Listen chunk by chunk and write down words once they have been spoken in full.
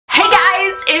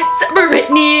it's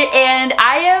Brittney, and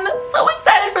I am so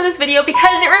excited for this video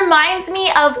because it reminds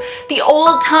me of the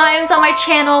old times on my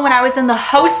channel when I was in the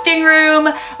hosting room.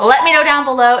 Let me know down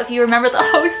below if you remember the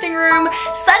hosting room.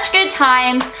 Such good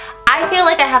times. I feel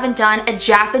like I haven't done a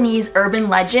Japanese urban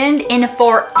legend in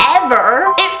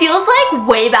forever. It feels like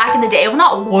way back in the day. Well,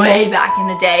 not way back in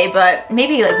the day, but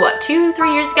maybe like what, 2-3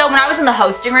 years ago when I was in the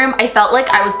hosting room, I felt like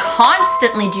I was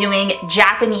constantly doing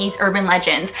Japanese urban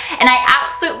legends, and I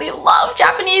absolutely love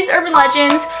Japanese urban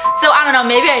legends. So I don't know,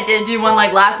 maybe I did do one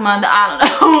like last month, I don't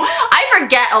know. I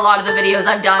forget a lot of the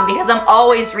videos I've done because I'm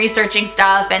always researching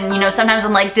stuff, and you know, sometimes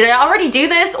I'm like, did I already do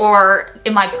this, or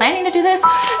am I planning to do this?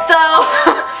 So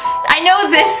I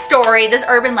know this story, this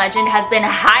urban legend, has been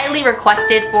highly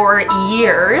requested for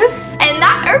years, and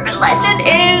that urban legend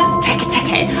is Teke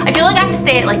Teke. I feel like I have to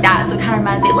say it like that, so it kind of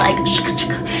reminds me of like,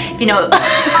 if you know,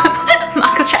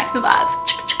 Michael Jackson vibes.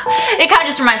 It kind of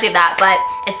just reminds me of that, but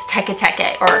it's Teke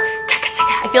Teke, or Teke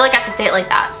Teke. I feel like I have to say it like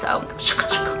that, so.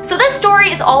 So this story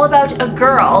is all about a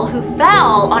girl who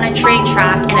fell on a train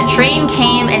track, and a train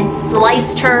came and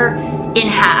sliced her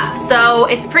in half. So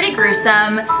it's pretty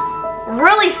gruesome.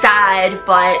 Really sad,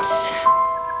 but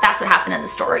that's what happened in the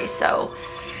story. So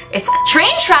it's,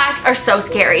 train tracks are so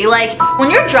scary. Like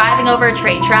when you're driving over a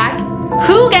train track,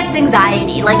 who gets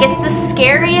anxiety? Like it's the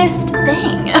scariest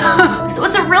thing. So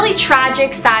it's a really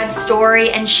tragic, sad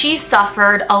story, and she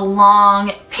suffered a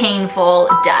long, painful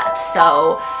death.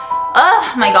 So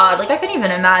oh my god, like I couldn't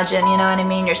even imagine, you know what I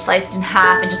mean? You're sliced in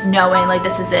half and just knowing like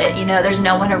this is it, you know, there's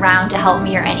no one around to help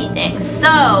me or anything.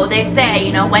 So they say,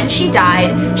 you know, when she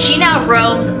died, she now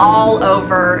roams all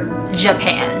over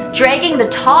Japan, dragging the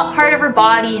top part of her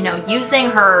body, you know, using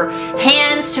her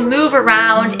hands to move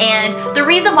around. And the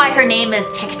reason why her name is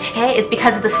Teke Teke is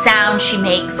because of the sound she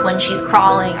makes when she's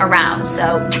crawling around.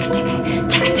 So Teke Teke,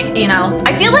 Teke Teke, you know.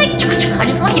 I feel like I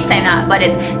just want to keep saying that, but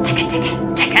it's Teke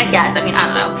Teke, Teke, I guess. I mean, I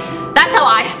don't know. That's how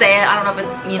I say it. I don't know if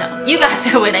it's, you know, you guys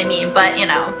know what I mean, but you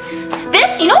know.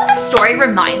 This, you know what this story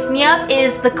reminds me of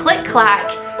is the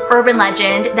CLACK urban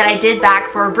legend that I did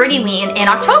back for Brittney in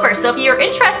October. So if you're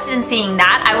interested in seeing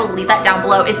that, I will leave that down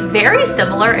below. It's very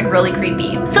similar and really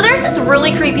creepy. So there's this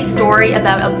really creepy story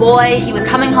about a boy. He was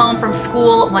coming home from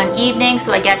school one evening,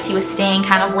 so I guess he was staying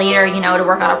kind of later, you know, to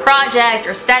work on a project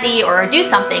or study or do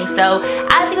something. So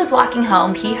as he was walking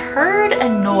home, he heard a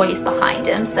noise behind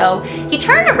him. So he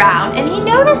turned around and he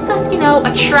noticed this, you know,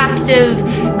 attractive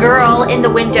girl in the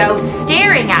window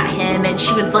staring at him, and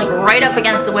she was like right up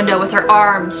against the window with her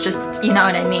arms just, you know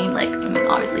what I mean? Like, I mean,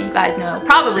 obviously you guys know,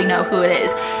 probably know who it is,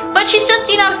 but she's just,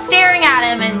 you know, staring at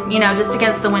him and, you know, just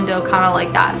against the window, kind of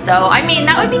like that. So, I mean,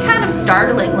 that would be kind of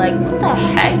startling, like, what the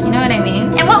heck, you know what I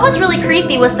mean? And what was really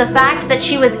creepy was the fact that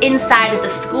she was inside of the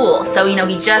school. So, you know,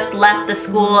 he just left the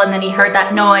school and then he heard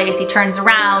that noise, he turns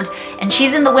around and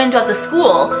she's in the window of the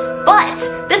school. But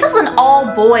this is an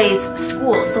all boys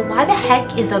school, so why the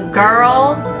heck is a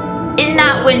girl in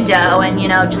that window and, you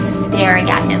know, just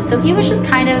staring at him? So he was just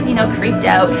kind of, you know, creeped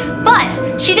out.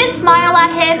 But she did smile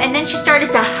at him, and then she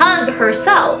started to hug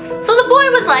herself. So the boy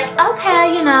was like,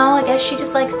 okay, you know, I guess she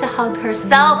just likes to hug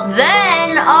herself.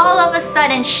 Then all of a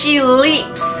sudden she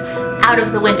leaps out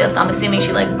of the window. So I'm assuming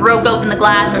she like broke open the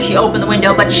glass or she opened the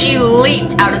window, but she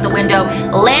leaped out of the window,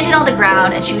 landed on the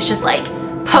ground, and she was just like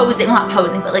posing, not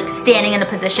posing, but like standing in a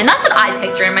position. That's what I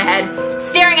picture in my head,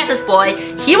 staring at this boy.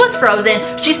 He was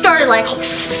frozen. She started like,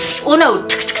 oh no,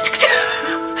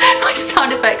 my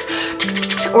sound effects,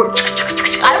 or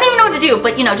I don't even know what to do,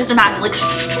 but you know, just imagine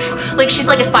like she's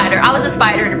like a spider. I was a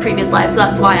spider in a previous life, so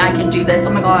that's why I can do this.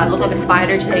 Oh my god, I look like a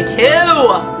spider today too.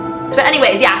 But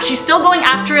anyways, yeah, she's still going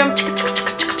after him.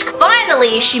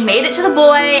 Finally, she made it to the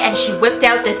boy and she whipped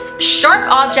out this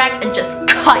sharp object and just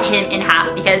cut him in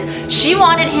half because she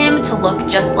wanted him to look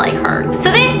just like her.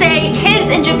 So they say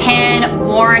kids in Japan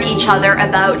warn each other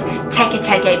about Teke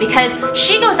Teke because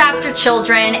she goes after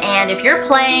children, and if you're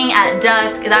playing at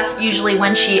dusk, that's usually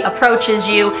when she approaches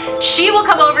you. She will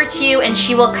come over to you and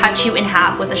she will cut you in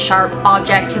half with a sharp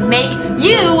object to make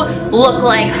you look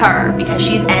like her because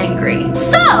she's angry.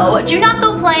 So do not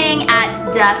go playing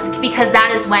at dusk because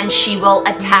that is when she will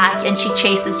attack and she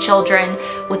chases children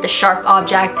with the sharp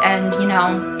object. And you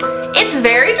know, it's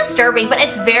very disturbing, but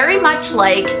it's very much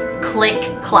like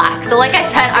CLACK. So like I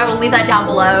said, I will leave that down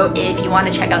below if you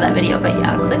want to check out that video. But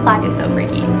yeah, CLACK is so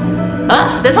freaky.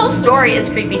 Ugh, this whole story is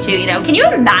creepy too, you know. Can you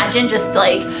imagine just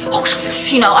like,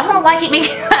 you know, I don't know why I keep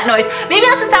making that noise. Maybe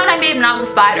that's the sound I made when I was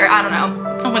a spider. I don't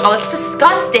know. Oh my god, that's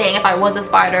disgusting if I was a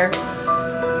spider.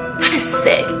 That is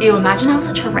sick. Ew, imagine I was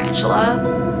a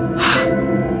tarantula.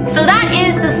 So that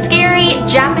is the scary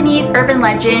Japanese urban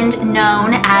legend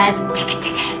known as Teke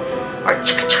Teke. or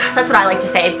that's what I like to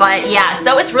say. But yeah,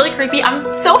 so it's really creepy.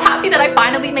 I'm so happy that I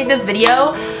finally made this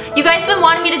video. You guys have been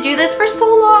wanting me to do this for so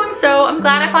long, so I'm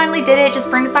glad I finally did it. It just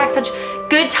brings back such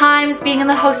good times being in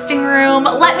the hosting room.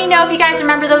 Let me know if you guys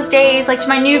remember those days. Like, to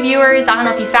my new viewers, I don't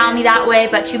know if you found me that way,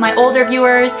 but to my older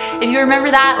viewers, if you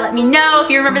remember that, let me know. If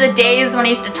you remember the days when I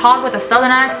used to talk with a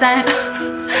southern accent.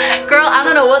 Girl, I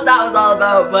don't know what that was all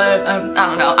about, but I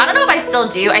don't know. I don't know if I still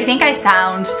do. I think I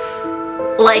sound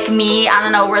like me. I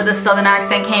don't know where the southern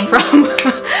accent came from.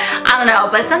 I don't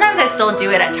know, but sometimes I still do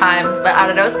it at times, but I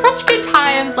don't know, such good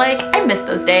times. Like, I miss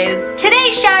those days.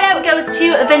 Today's shout out goes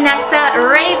to Vanessa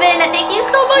Raven. Thank you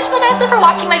so much, Vanessa, for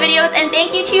watching my videos, and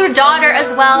thank you to your daughter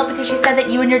as well, because you said that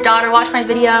you and your daughter watch my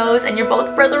videos and you're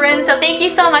both brethren, so thank you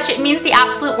so much. It means the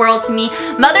absolute world to me.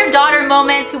 Mother-daughter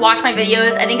moments who watch my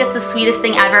videos, I think it's the sweetest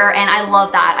thing ever, and I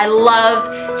love that. I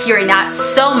love hearing that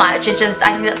so much. It's just,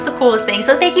 I think that's the coolest thing,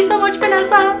 so thank you so much,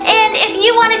 Vanessa. And if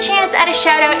you want a chance at a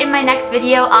shout out in my next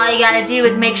video, all you gotta do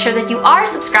is make sure that you are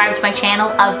subscribed to my channel,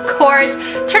 of course.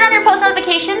 Turn on your post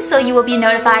notifications so you will be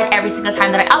notified every single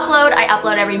time that I upload. I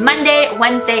upload every Monday,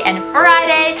 Wednesday, and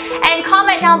Friday. And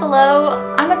comment down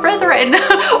below, I'm a brethren,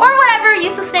 or whatever.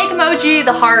 Use the snake emoji,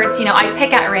 the hearts, you know, I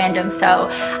pick at random. So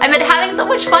I've been having so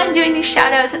much fun doing these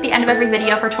shout outs at the end of every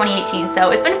video for 2018. So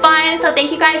it's been fun. So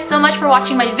thank you guys so much for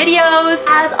watching my videos.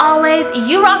 As always,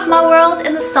 you rock my world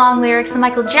in the song lyrics of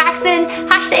Michael Jackson.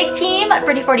 Hashtag team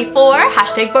Brittney44,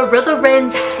 hashtag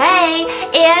brethrens, hey.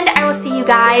 And I will see you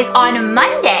guys on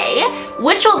Monday,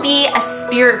 which will be a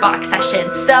spirit box session.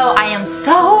 So I am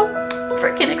so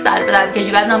freaking excited for that, because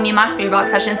you guys know me and my spirit box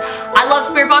sessions. I love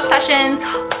spirit box sessions.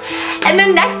 And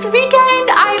then next weekend,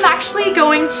 I'm actually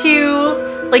going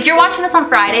to, like, you're watching this on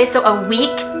Friday, so a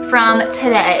week from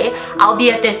today, I'll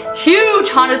be at this huge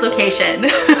haunted location.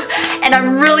 And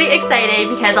I'm really excited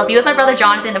because I'll be with my brother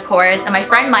Jonathan, of course, and my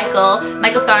friend Michael.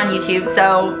 Michael's got on YouTube,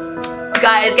 so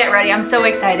guys, get ready. I'm so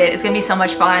excited. It's gonna be so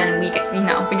much fun. We get, you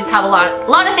know, we just have a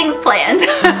lot of things planned. So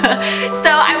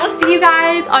I will see you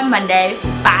guys on Monday.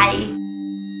 Bye.